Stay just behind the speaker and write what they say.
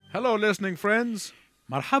Hello, listening friends.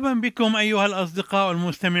 مرحبا بكم أيها الأصدقاء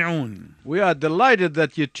المستمعون. We are delighted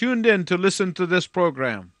that you tuned in to listen to this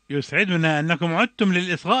program. يسعدنا أنكم عدتم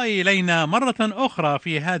للإصغاء إلينا مرة أخرى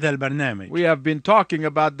في هذا البرنامج. We have been talking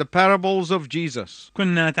about the parables of Jesus,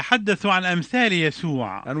 كنا نتحدث عن أمثال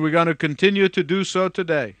يسوع، and we're going to continue to do so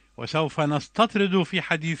today. وسوف نستطرد في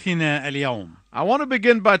حديثنا اليوم. I want to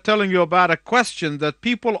begin by telling you about a question that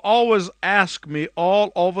people always ask me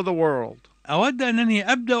all over the world. أود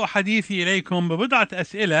أنني أبدأ حديثي إليكم ببضعة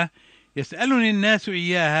أسئلة يسألني الناس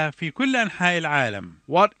إياها في كل أنحاء العالم.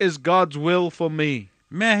 What is God's will for me?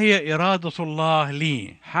 ما هي إرادة الله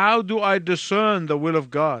لي؟ How do I discern the will of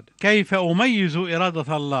God? كيف أميز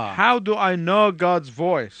إرادة الله؟ How do I know God's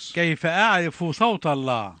voice? كيف أعرف صوت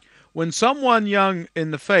الله؟ When someone young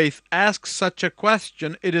in the faith asks such a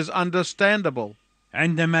question, it is understandable.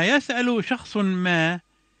 عندما يسأل شخص ما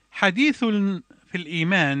حديث في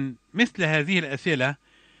الإيمان مثل هذه الأسئلة،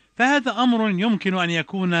 فهذا أمر يمكن أن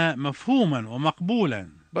يكون مفهوما ومقبولا.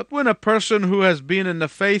 But when a person who has been in the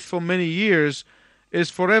faith for many years is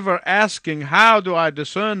forever asking, how do I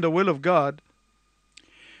discern the will of God?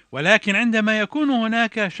 ولكن عندما يكون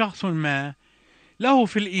هناك شخص ما له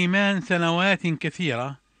في الإيمان سنوات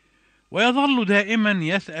كثيرة ويظل دائما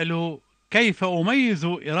يسأل كيف أميز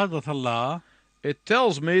إرادة الله، It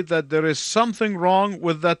tells me that there is something wrong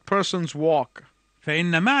with that person's walk.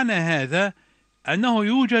 فإن معنى هذا أنه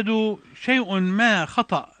يوجد شيء ما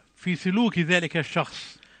خطأ في سلوك ذلك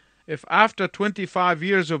الشخص. If after 25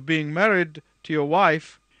 years of being married to your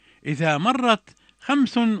wife, إذا مرت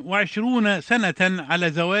 25 سنة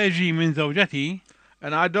على زواجي من زوجتي،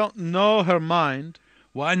 and I don't know her mind,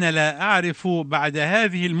 وأنا لا أعرف بعد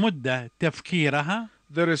هذه المدة تفكيرها،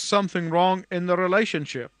 there is something wrong in the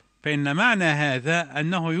relationship. فإن معنى هذا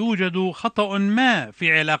أنه يوجد خطأ ما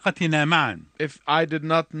في علاقتنا معا. If I did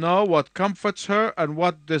not know what comforts her and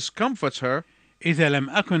what discomforts her, إذا لم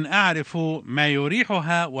أكن أعرف ما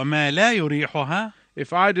يريحها وما لا يريحها،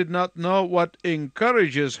 if I did not know what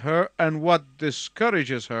encourages her and what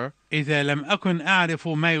discourages her, إذا لم أكن أعرف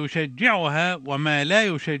ما يشجعها وما لا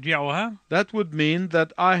يشجعها، that would mean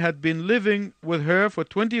that I had been living with her for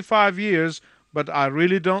 25 years, but I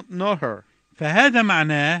really don't know her. فهذا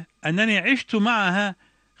معناه أنني عشت معها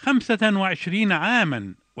 25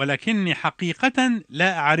 عاما ولكني حقيقة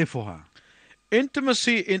لا أعرفها.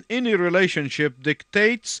 Intimacy in any relationship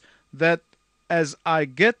dictates that as I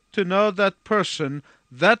get to know that person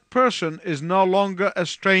is no longer a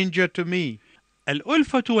stranger to me.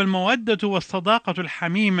 الألفة والمودة والصداقة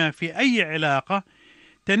الحميمة في أي علاقة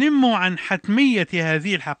تنم عن حتمية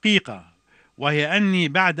هذه الحقيقة، وهي أني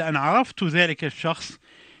بعد أن عرفت ذلك الشخص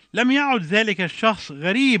لم يعد ذلك الشخص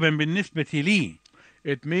غريبا بالنسبة لي.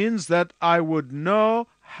 It means that I would know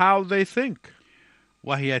how they think.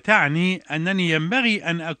 وهي تعني أنني ينبغي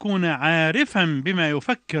أن أكون عارفا بما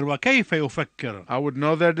يفكر وكيف يفكر. I would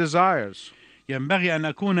know their desires. ينبغي أن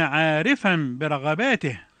أكون عارفا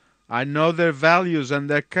برغباته. I know their values and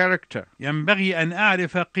their character. ينبغي أن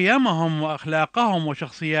أعرف قيمهم وأخلاقهم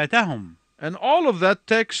وشخصياتهم. And all of that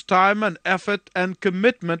takes time and effort and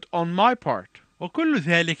commitment on my part. وكل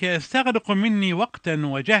ذلك يستغرق مني وقتا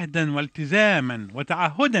وجهدا والتزاما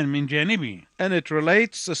وتعهدا من جانبي. And it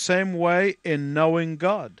relates the same way in knowing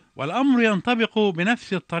God. والأمر ينطبق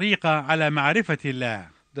بنفس الطريقة على معرفة الله.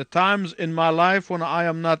 The times in my life when I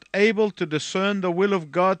am not able to discern the will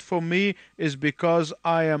of God for me is because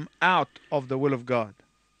I am out of the will of God.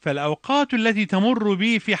 فالأوقات التي تمر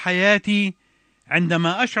بي في حياتي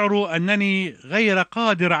عندما أشعر أنني غير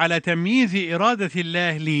قادر على تمييز إرادة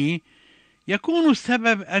الله لي، يكون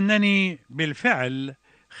السبب أنني بالفعل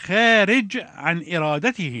خارج عن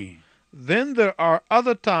إرادته. Then there are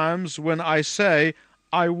other times when I say,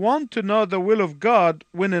 I want to know the will of God,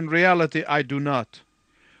 when in reality I do not.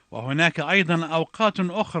 وهناك أيضا أوقات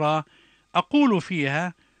أخرى أقول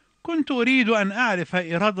فيها كنت أريد أن أعرف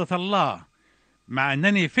إرادة الله، مع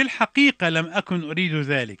أنني في الحقيقة لم أكن أريد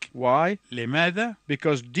ذلك. Why? لماذا؟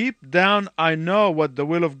 Because deep down I know what the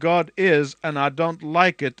will of God is and I don't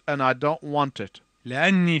like it and I don't want it.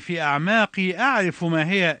 لأني في أعماقي أعرف ما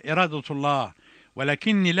هي إرادة الله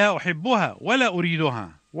ولكني لا أحبها ولا أريدها.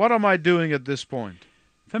 What am I doing at this point?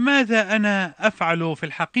 فماذا أنا أفعل في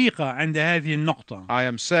الحقيقة عند هذه النقطة؟ I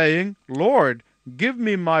am saying, Lord, give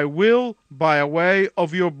me my will by a way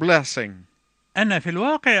of your blessing. أنا في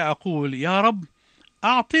الواقع أقول يا رب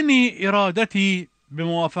أعطني إرادتي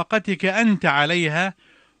بموافقتك أنت عليها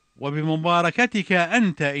وبمباركتك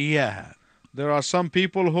أنت إياها. There are some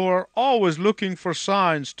people who are always looking for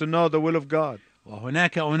signs to know the will of God.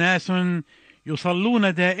 وهناك أناس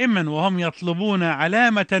يصلون دائما وهم يطلبون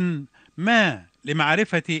علامة ما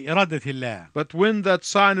لمعرفة إرادة الله. But when that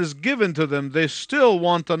sign is given to them, they still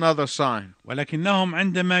want another sign. ولكنهم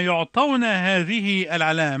عندما يعطون هذه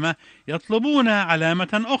العلامة يطلبون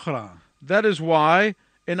علامة أخرى. That is why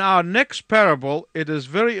in our next parable it is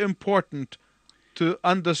very important to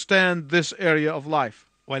understand this area of life.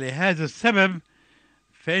 ولهذا السبب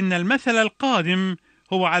فإن المثل القادم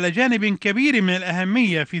هو على جانب كبير من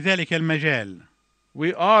الأهمية في ذلك المجال.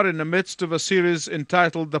 We are in the midst of a series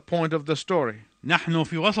entitled The Point of the Story. نحن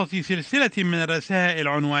في وسط سلسلة من الرسائل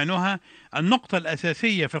عنوانها النقطة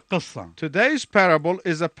الأساسية في القصة. Today's parable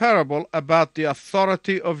is a parable about the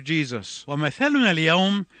authority of Jesus. ومثلنا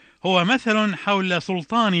اليوم هو مثل حول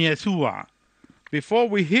سلطان يسوع. Before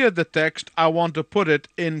we hear the text, I want to put it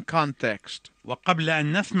in context. وقبل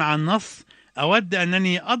أن نسمع النص أود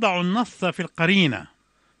أنني أضع النص في القرينة.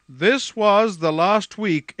 This was the last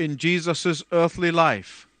week in Jesus' earthly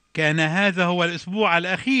life. كان هذا هو الأسبوع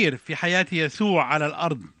الأخير في حياة يسوع على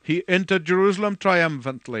الأرض. He entered Jerusalem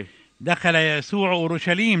triumphantly. دخل يسوع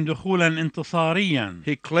أورشليم دخولا انتصاريا.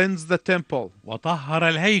 He cleansed the temple. وطهر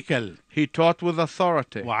الهيكل. He taught with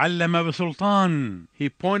authority. وعلم بسلطان. He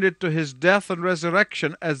pointed to his death and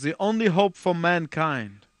resurrection as the only hope for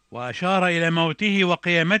mankind. وأشار إلى موته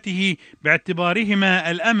وقيامته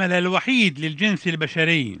باعتبارهما الأمل الوحيد للجنس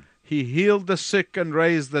البشري. He healed the sick and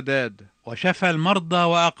raised the dead. وشفى المرضى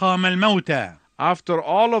وأقام الموتى. After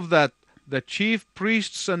all of that, the chief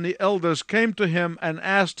priests and the elders came to him and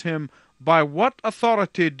asked him, "By what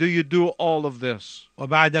authority do you do all of this?"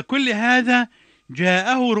 وبعد كل هذا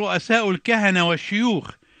جاءه رؤساء الكهنة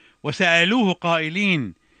والشيوخ وسألوه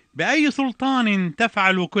قائلين: بأي سلطان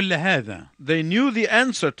تفعل كل هذا؟ They knew the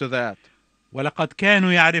answer to that. ولقد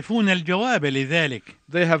كانوا يعرفون الجواب لذلك.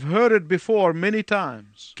 They have heard it before many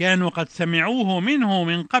times. كانوا قد سمعوه منه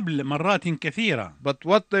من قبل مرات كثيرة. But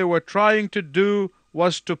what they were trying to do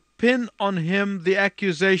was to pin on him the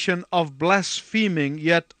accusation of blaspheming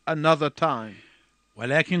yet another time.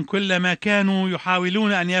 ولكن كل ما كانوا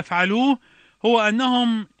يحاولون أن يفعلوه هو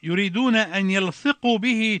أنهم يريدون أن يلصقوا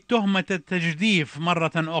به تهمة التجديف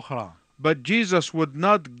مرة أخرى. But Jesus would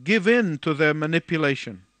not give in to their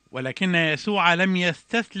manipulation. ولكن يسوع لم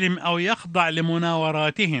يستسلم أو يخضع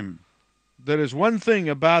لمناوراتهم. There is one thing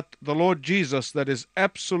about the Lord Jesus that is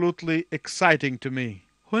absolutely exciting to me.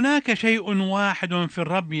 هناك شيء واحد في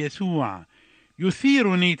الرب يسوع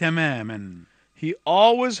يثيرني تماما. He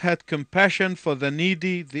always had compassion for the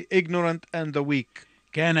needy, the ignorant, and the weak.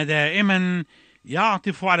 كان دائما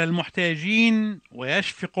يعطف على المحتاجين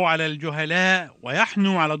ويشفق على الجهلاء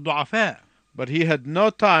ويحنو على الضعفاء. But he had no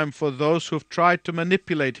time for those who've tried to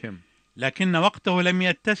manipulate him. لكن وقته لم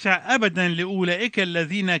يتسع أبدا لأولئك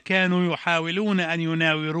الذين كانوا يحاولون أن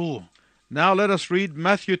يناوروه. Now let us read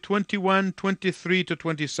Matthew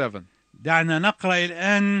 21:23-27. دعنا نقرأ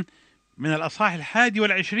الآن من الأصحاح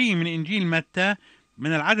 21 من إنجيل متى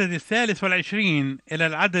من العدد 23 إلى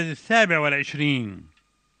العدد 27.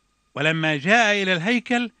 ولما جاء إلى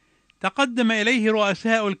الهيكل تقدم إليه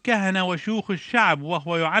رؤساء الكهنة وشيوخ الشعب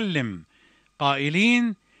وهو يعلم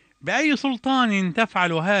قائلين: بأي سلطان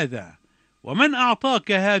تفعل هذا؟ ومن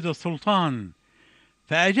أعطاك هذا السلطان؟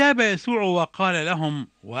 فأجاب يسوع وقال لهم: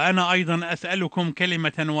 وأنا أيضا أسألكم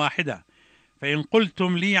كلمة واحدة، فإن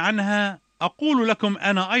قلتم لي عنها أقول لكم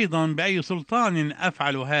أنا أيضا بأي سلطان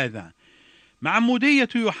أفعل هذا. معمودية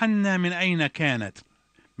يوحنا من أين كانت؟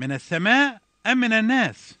 من السماء أم من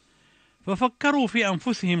الناس؟ ففكروا في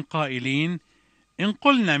أنفسهم قائلين: إن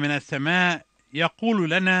قلنا من السماء يقول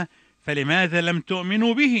لنا: فلماذا لم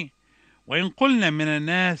تؤمنوا به؟ وإن قلنا من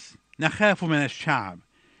الناس نخاف من الشعب،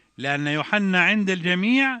 لأن يوحنا عند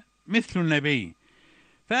الجميع مثل النبي.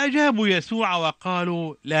 فأجابوا يسوع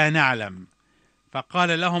وقالوا: لا نعلم.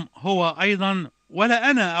 فقال لهم هو أيضا: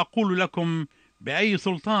 ولا أنا أقول لكم بأي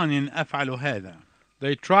سلطان أفعل هذا.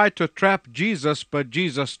 They tried to trap Jesus, but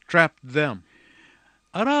Jesus trapped them.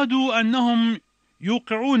 أرادوا أنهم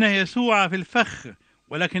يوقعون يسوع في الفخ،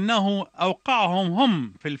 ولكنه أوقعهم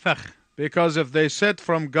هم في الفخ. Because if they said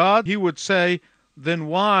from God, he would say, then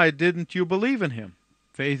why didn't you believe in him?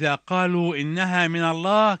 فإذا قالوا إنها من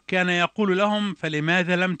الله كان يقول لهم: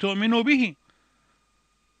 فلماذا لم تؤمنوا به؟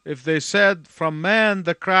 If they said from man,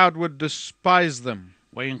 the crowd would despise them.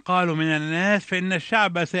 وإن قالوا من الناس فإن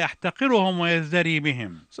الشعب سيحتقرهم ويزدري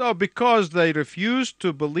بهم. So because they refused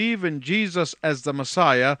to believe in Jesus as the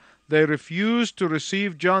Messiah, they refused to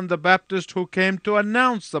receive John the Baptist who came to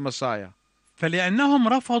announce the Messiah. فلأنهم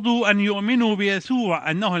رفضوا أن يؤمنوا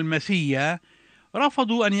بيسوع أنه المسيح،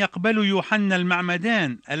 رفضوا أن يقبلوا يوحنا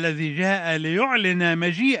المعمدان الذي جاء ليعلن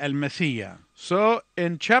مجيء المسيح. So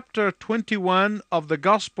in chapter 21 of the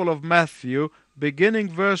Gospel of Matthew, beginning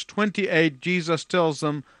verse 28, Jesus tells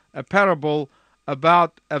them a parable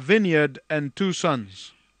about a vineyard and two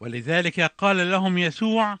sons. ولذلك قال لهم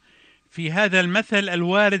يسوع في هذا المثل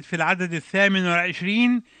الوارد في العدد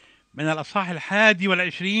 28 من الأصحاح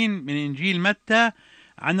 21 من إنجيل متى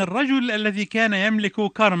عن الرجل الذي كان يملك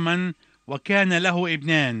كرما وكان له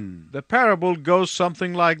ابنان. The parable goes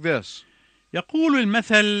something like this. يقول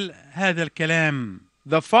المثل هذا الكلام: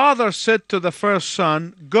 The father said to the first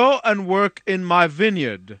son, "Go and work in my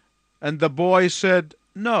vineyard." And the boy said,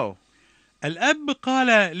 "No." الأب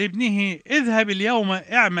قال لابنه: اذهب اليوم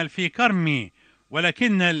اعمل في كرمي،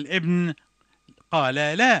 ولكن الابن قال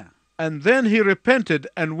لا. And then he repented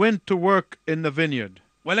and went to work in the vineyard.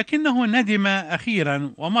 ولكنه ندم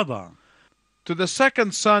أخيرا ومضى. To the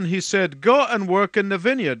second son he said, "Go and work in the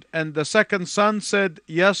vineyard." And the second son said,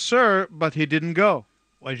 "Yes, sir," but he didn't go.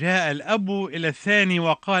 وجاء الأب إلى الثاني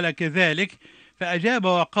وقال كذلك، فأجاب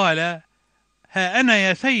وقال: ها أنا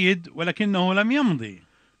يا سيد، ولكنه لم يمضي.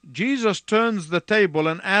 Jesus turns the table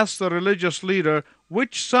and asks the religious leader,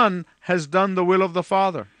 which son has done the will of the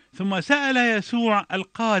Father? ثم سأل يسوع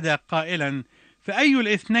القادة قائلا: فأي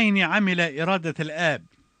الاثنين عمل إرادة الآب؟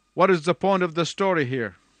 What is the point of the story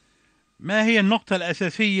here? ما هي النقطة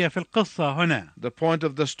الأساسية في القصة هنا؟ The point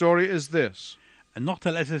of the story is this. النقطة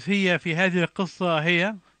الأساسية في هذه القصة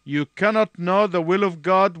هي: You cannot know the will of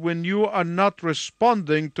God when you are not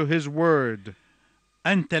responding to His word.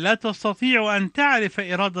 أنت لا تستطيع أن تعرف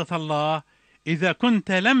إرادة الله إذا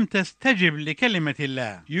كنت لم تستجب لكلمة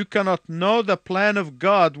الله. You cannot know the plan of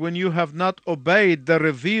God when you have not obeyed the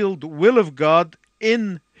revealed will of God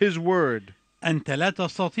in His word. أنت لا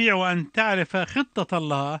تستطيع أن تعرف خطة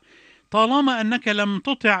الله طالما أنك لم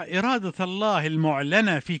تطع إرادة الله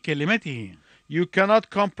المعلنة في كلمته. You cannot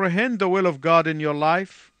comprehend the will of God in your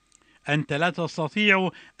life أنت لا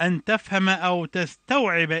تستطيع أن تفهم أو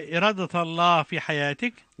تستوعب إرادة الله في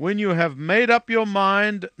حياتك when you have made up your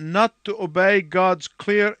mind not to obey God's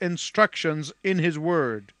clear instructions in His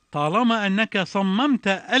word. طالما أنك صممت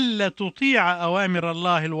ألا تطيع أوامر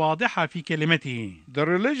الله الواضحة في كلمته. The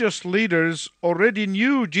religious leaders already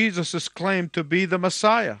knew Jesus' claim to be the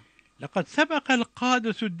Messiah. لقد سبق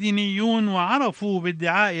القادة الدينيون وعرفوا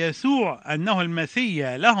بادعاء يسوع أنه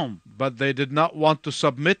المسيا لهم، But they did not want to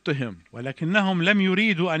submit to Him. ولكنهم لم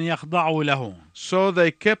يريدوا أن يخضعوا له. So they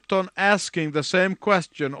kept on asking the same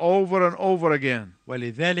question over and over again.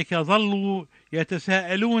 ولذلك ظلوا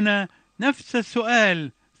يتساءلون نفس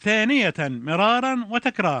السؤال ثانية مرارا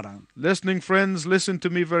وتكرارا. Listening friends, listen to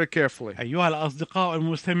me very carefully. أيها الأصدقاء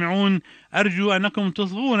المستمعون، أرجو أنكم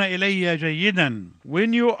تصغون إلي جيدا.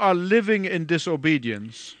 When you are living in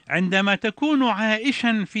disobedience, عندما تكون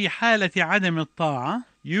عائشا في حالة عدم الطاعة،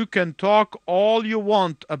 you can talk all you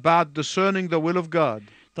want about discerning the will of God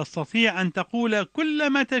تستطيع أن تقول كل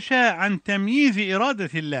ما تشاء عن تمييز إرادة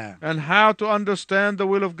الله and how to understand the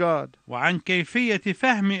will of God وعن كيفية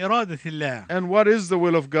فهم إرادة الله and what is the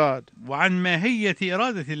will of God. وعن ماهية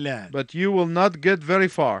إرادة الله، But you will not get very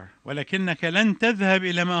far. ولكنك لن تذهب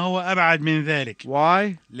إلى ما هو أبعد من ذلك.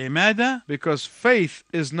 Why? لماذا؟ Because faith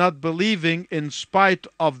is not believing in spite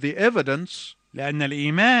of the evidence. لأن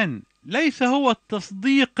الإيمان ليس هو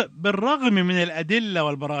التصديق بالرغم من الأدلة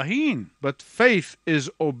والبراهين، But faith is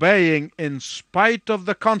obeying in spite of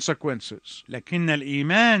the consequences. لكن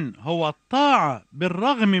الإيمان هو الطاعة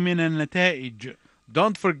بالرغم من النتائج.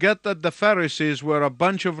 Don't forget that the Pharisees were a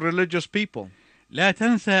bunch of religious people. لا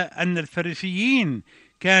تنسى أن الفريسيين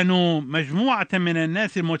كانوا مجموعة من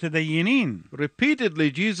الناس المتدينين. Repeatedly,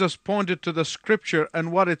 Jesus pointed to the scripture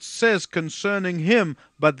and what it says concerning him,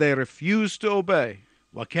 but they refused to obey.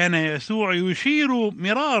 وكان يسوع يشير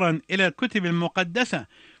مرارا إلى الكتب المقدسة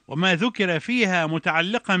وما ذكر فيها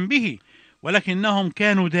متعلقا به، ولكنهم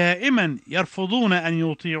كانوا دائما يرفضون أن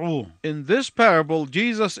يطيعوه. In this parable,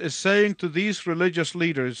 Jesus is saying to these religious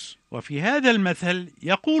leaders, وفي هذا المثل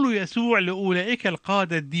يقول يسوع لأولئك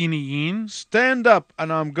القادة الدينيين: stand up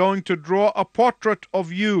and I'm going to draw a portrait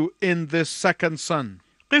of you in this second son.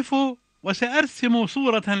 قفوا وسأرسم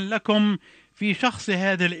صورة لكم في شخص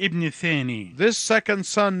هذا الابن الثاني. This second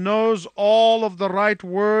son knows all of the right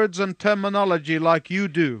words and terminology like you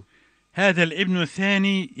do. هذا الابن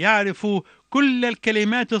الثاني يعرف كل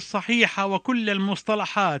الكلمات الصحيحة وكل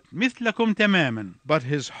المصطلحات مثلكم تماما. But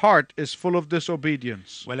his heart is full of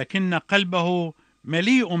disobedience. ولكن قلبه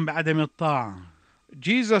مليء بعدم الطاعة.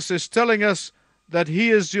 Jesus is telling us that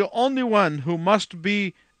he is the only one who must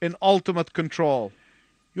be in ultimate control.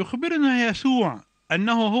 يخبرنا يسوع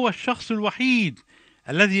أنه هو الشخص الوحيد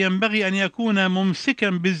الذي ينبغي أن يكون ممسكا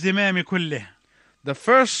بالزمام كله. The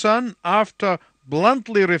first son, after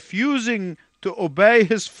bluntly refusing to obey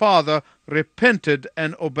his father, repented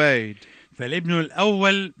and obeyed. فالابن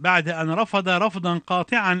الأول بعد أن رفض رفضا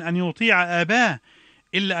قاطعا أن يطيع آباه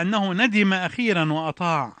إلا أنه ندم أخيرا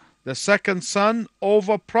وأطاع. The second son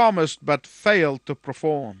overpromised but failed to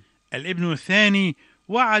perform. الابن الثاني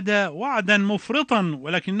وعد وعدا مفرطا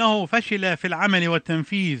ولكنه فشل في العمل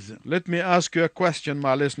والتنفيذ. Let me ask you a question,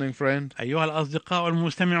 my listening friend. أيها الأصدقاء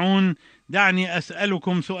المستمعون، دعني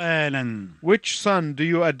أسألكم سؤالا. Which son do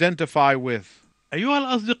you identify with? أيها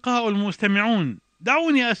الأصدقاء المستمعون،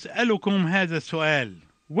 دعوني أسألكم هذا السؤال.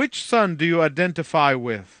 Which son do you identify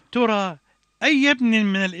with? ترى أي ابن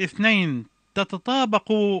من الاثنين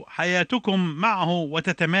تتطابق حياتكم معه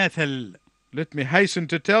وتتماثل؟ Let me hasten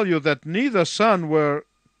to tell you that neither son were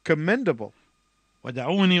commendable.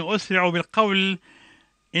 ودعوني أسرع بالقول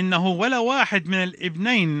إنه ولا واحد من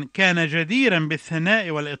الابنين كان جديرا بالثناء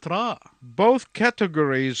والإطراء. Both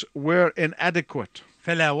categories were inadequate.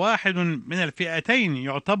 فلا واحد من الفئتين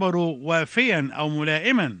يعتبر وافيا أو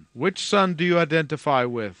ملائما. Which son do you identify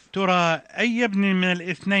with? ترى أي ابن من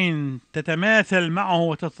الاثنين تتماثل معه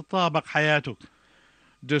وتتطابق حياتك؟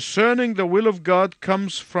 Discerning the will of God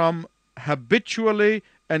comes from habitually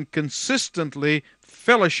and consistently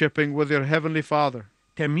fellowshipping with your Heavenly Father.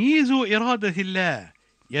 تمييز إرادة الله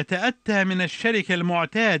يتأتى من الشركة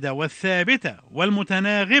المعتادة والثابتة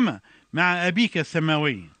والمتناغمة مع أبيك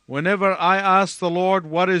السماوي. Whenever I ask the Lord,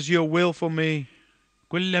 what is your will for me?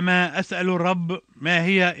 كلما أسأل الرب ما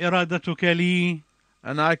هي إرادتك لي؟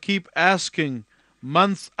 And I keep asking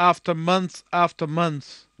month after month after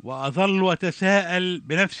month. وأظل أتساءل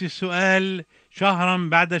بنفس السؤال شهرا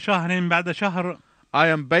بعد شهر بعد شهر. I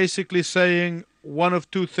am basically saying one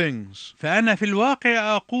of two things. فأنا في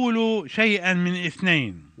الواقع أقول شيئا من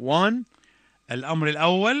اثنين. One, الأمر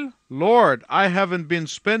الأول: Lord, I haven't been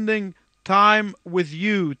spending time with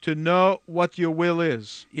you to know what your will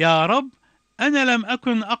is. يا رب، أنا لم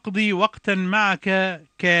أكن أقضي وقتا معك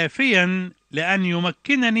كافيا لأن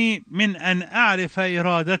يمكنني من أن أعرف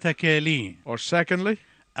إرادتك لي. Or secondly,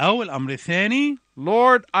 أو الأمر الثاني: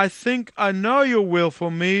 Lord, I think I know your will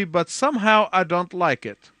for me, but somehow I don't like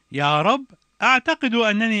it. يا رب، أعتقد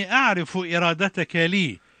أنني أعرف إرادتك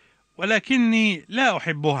لي ولكني لا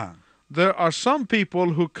أحبها. There are some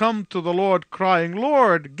people who come to the Lord crying,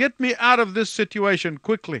 Lord, get me out of this situation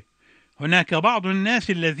quickly. هناك بعض الناس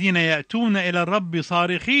الذين يأتون إلى الرب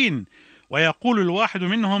صارخين، ويقول الواحد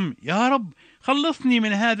منهم: يا رب، خلصني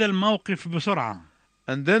من هذا الموقف بسرعة.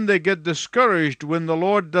 And then they get discouraged when the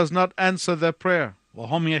Lord does not answer their prayer.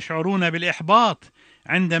 وهم يشعرون بالإحباط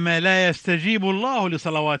عندما لا يستجيب الله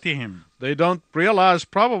لصلواتهم. They don't realize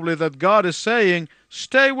probably that God is saying,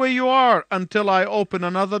 stay where you are until I open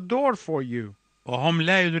another door for you. وهم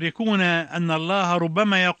لا يدركون أن الله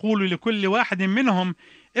ربما يقول لكل واحد منهم: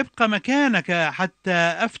 ابق مكانك حتى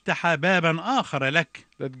أفتح بابا آخر لك.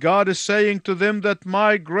 That God is saying to them that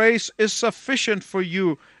my grace is sufficient for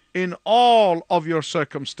you in all of your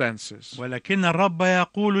circumstances. ولكن الرب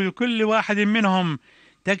يقول لكل واحد منهم: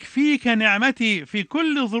 تكفيك نعمتي في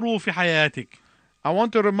كل ظروف حياتك. I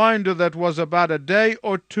want to remind you that was about a day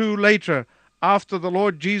or two later after the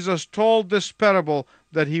Lord Jesus told this parable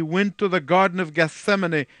that he went to the Garden of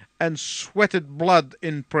Gethsemane and sweated blood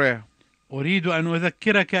in prayer. أريد أن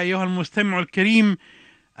أذكرك أيها المستمع الكريم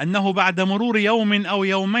أنه بعد مرور يوم أو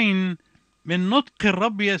يومين من نطق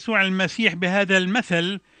الرب يسوع المسيح بهذا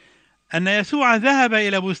المثل، أن يسوع ذهب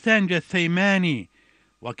إلى بستان جثيماني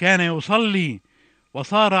وكان يصلي،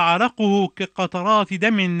 وصار عرقه كقطرات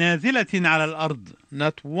دم نازلة على الأرض.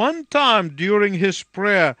 Not one time during his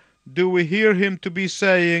prayer do we hear him to be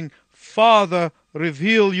saying, Father,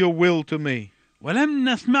 reveal your will to me. ولم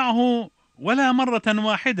نسمعه ولا مرة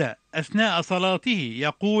واحدة أثناء صلاته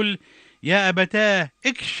يقول: يا أبتاه،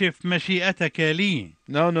 اكشف مشيئتك لي.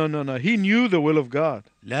 No. He knew the will of God.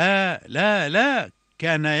 لا،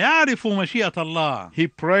 كان يعرف مشيئة الله. He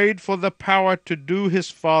prayed for the power to do his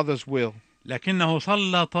Father's will. لكنه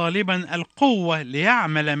صلى طالبا القوة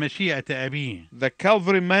ليعمل مشيئة أبيه. The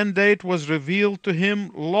Calvary mandate was revealed to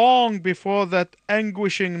him long before that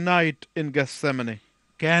anguishing night in Gethsemane.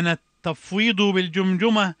 كان التفويض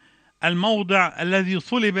بالجمجمة الموضع الذي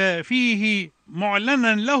صلب فيه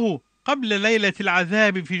معلنا له قبل ليلة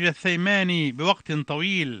العذاب في جثيماني بوقت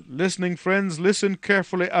طويل. Listening friends, listen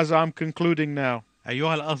carefully as I'm concluding now.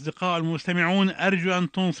 أيها الأصدقاء المستمعون، أرجو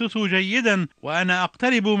أن تنصتوا جيدا وأنا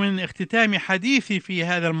أقترب من اختتام حديثي في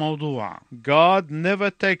هذا الموضوع. God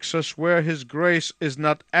never takes us where his grace is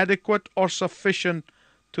not adequate or sufficient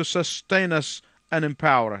to sustain us and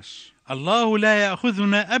empower us. الله لا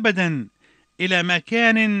يأخذنا أبدا إلى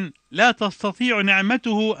مكان لا تستطيع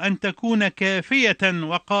نعمته أن تكون كافية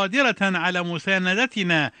وقادرة على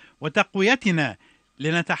مساندتنا وتقويتنا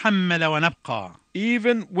لنتحمل ونبقى.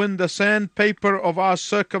 Even when the sandpaper of our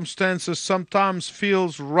circumstances sometimes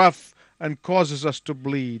feels rough and causes us to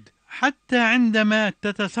bleed. حتى عندما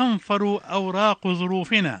تتسنفر أوراق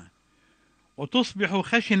ظروفنا وتصبح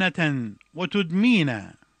خشنة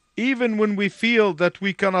وتدمينا. Even when we feel that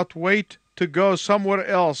we cannot wait to go somewhere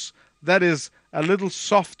else that is a little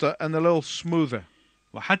softer and a little smoother.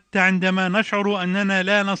 وحتى عندما نشعر أننا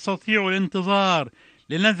لا نستطيع الانتظار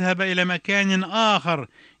لنذهب إلى مكان آخر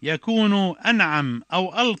يكون أنعم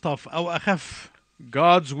أو ألطف أو أخف.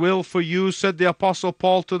 God's will for you, said the Apostle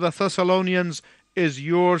Paul to the Thessalonians, is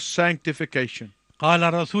your sanctification. قال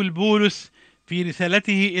الرسول بولس في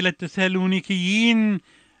رسالته إلى التسالونيكيين: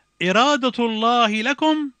 إرادة الله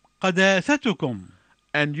لكم قداستكم.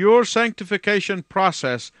 And your sanctification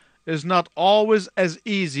process is not always as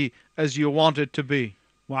easy as you want it to be.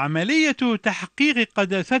 وعملية تحقيق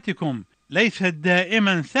قداستكم ليست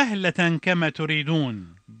دائما سهلة كما تريدون.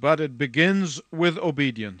 But it begins with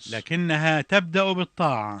obedience. لكنها تبدأ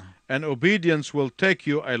بالطاعة. And obedience will take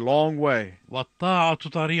you a long way. والطاعة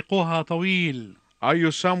طريقها طويل. Are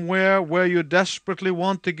you somewhere where you desperately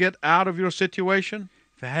want to get out of your situation?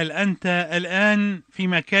 فهل أنت الآن في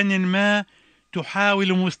مكان ما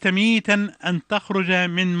تحاول مستميتا أن تخرج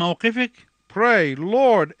من موقفك؟ Pray,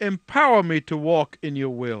 Lord, empower me to walk in your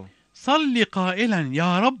will. صل قائلا: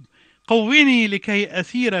 يا رب قوّني لكي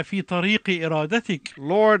أسير في طريق إرادتك.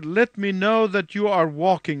 Lord, let me know that you are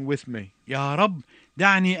walking with me. يا رب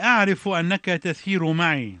دعني أعرف أنك تسير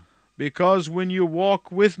معي. Because when you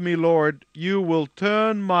walk with me, Lord, you will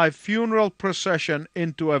turn my funeral procession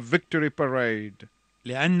into a victory parade.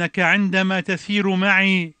 لأنك عندما تسير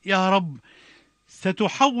معي يا رب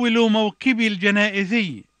ستحول موكبي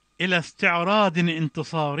الجنائزي إلى استعراض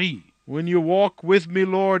انتصاري. When you walk with me,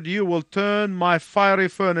 Lord, you will turn my fiery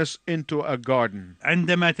furnace into a garden.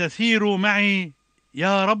 عندما تسير معي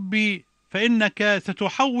يا ربي فإنك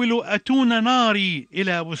ستحول أتون ناري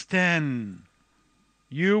إلى بستان.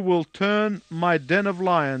 You will turn my den of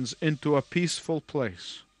lions into a peaceful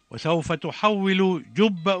place. وسوف تحول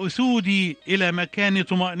جب أسودي إلى مكان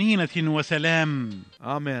طمأنينة وسلام.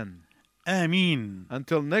 Amen. آمين.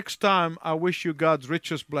 Until next time, I wish you God's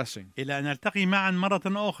richest blessing. إلى أن نلتقي معا مرة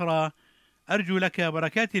أخرى، أرجو لك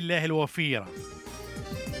بركات الله الوفيرة.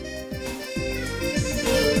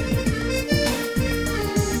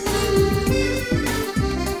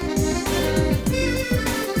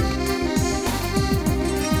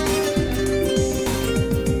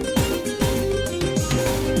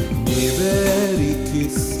 نبارك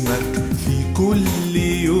اسمك في كل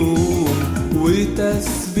يوم،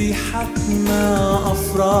 وتسبيحتنا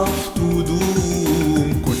أفراح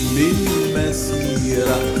تدوم. كل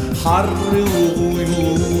المسيرة حر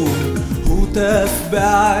وغيوم، هتاف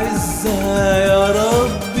بعزة يا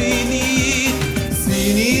رب ليك.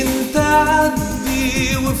 سنين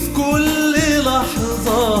تعدي وفي كل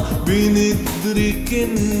لحظة بندرك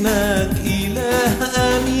إنك إله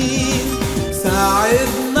أمين.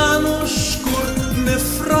 ساعدنا نشكر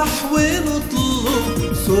نفرح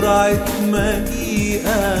ونطلب سرعة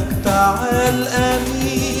مجيئك، تعال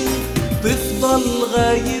أمين. تفضل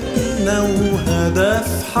غايتنا وهدف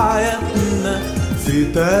حياتنا في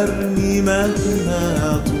ترنيمتنا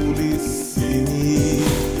طول السنين.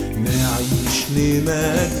 نعيش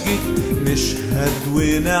نمجد نشهد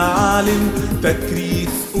ونعلن تكريس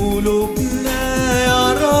قلوبنا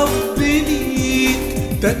يا رب ليك.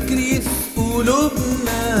 تكريس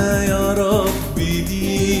قلوبنا يا رب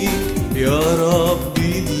ليك، يا رب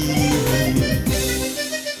ليك.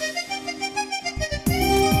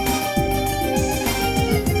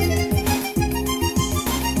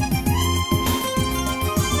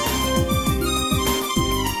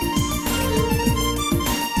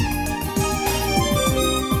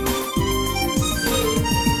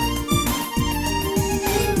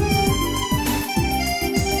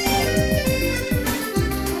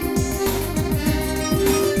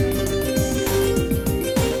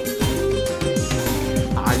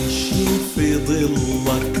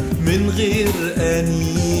 من غير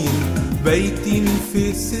أنين بيتين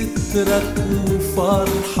في سترك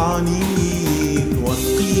وفرحانين،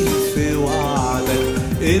 واثقين في وعدك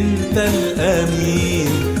انت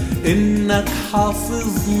الأمين، انك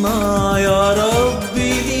حافظنا يا رب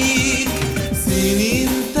ليك. سنين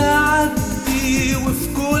تعدي وفي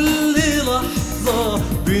كل لحظة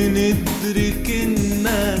بندرك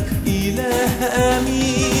انك إله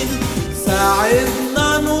أمين. ساعدنا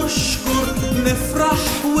نشكر نفرح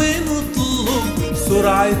ونطلب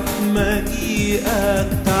سرعة مجيئك،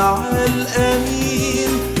 تعال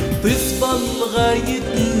أمين. تفضل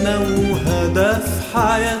غايتنا وهدف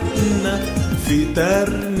حياتنا في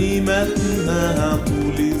ترنيمتنا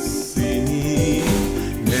طول السنين.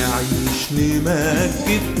 نعيش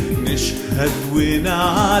نمجد نشهد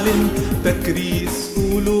ونعلن تكريس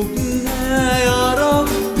قلوبنا يا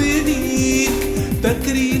رب ليك،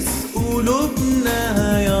 تكريس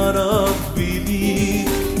قلوبنا يا رب ليك،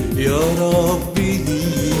 يا رب ليك.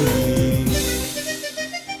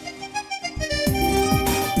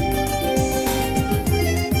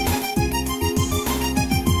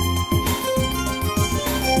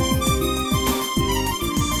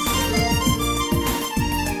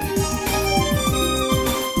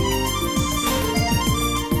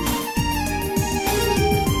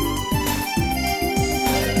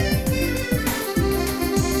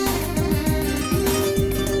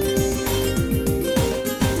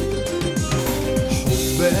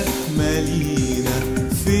 مالينا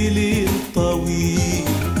في ليل طويل،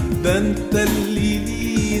 ده انت اللي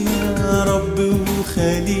لينا رب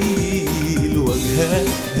وخليل، وجهك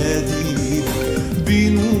هدينا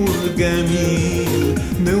بنور جميل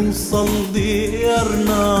نوصل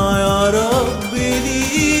ديارنا يا رب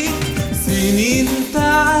ليك. سنين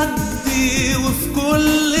تعدي وفي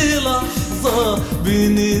كل لحظة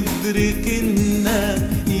بندرك انك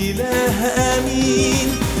إله أمين،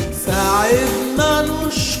 ساعدنا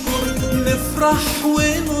نشكر نفرح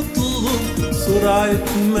ونطلب سرعة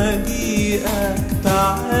مجيئك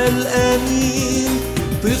تعال أمين،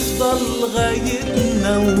 تفضل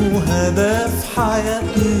غايتنا وهدف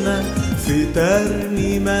حياتنا في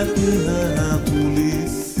ترنيمتنا طول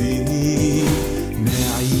السنين،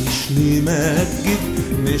 نعيش نمجد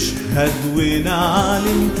نشهد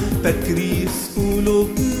ونعلن تكريس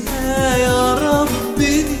قلوبنا يا رب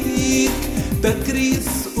ليك، تكريس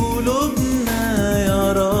قلوبنا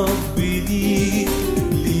يا رب ليك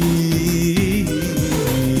ليك.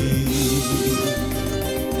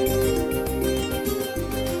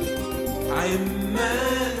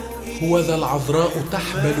 هو ذا العذراء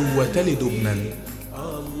تحبل وتلد ابنا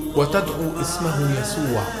وتدعو اسمه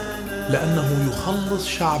يسوع، لأنه يخلص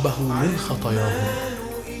شعبه من خطاياهم،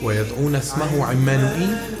 ويدعون اسمه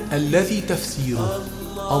عمانوئيل الذي تفسيره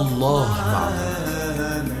الله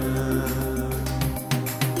معنا.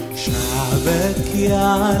 شعبك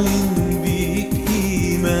يعلن بيك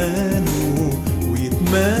إيمانه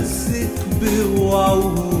ويتمسك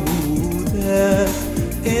بوعودك،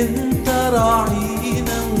 انت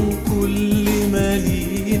راعينا وكل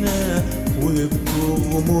مالينا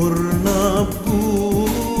وبتغمرنا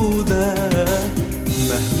بجودك،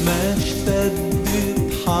 مهما اشتدت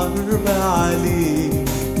حرب عليك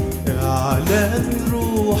اعلن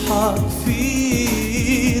روحك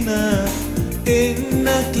فينا،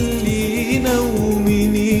 إنك لينا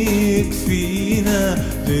ومين يكفينا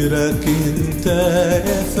غيرك انت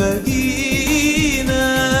يا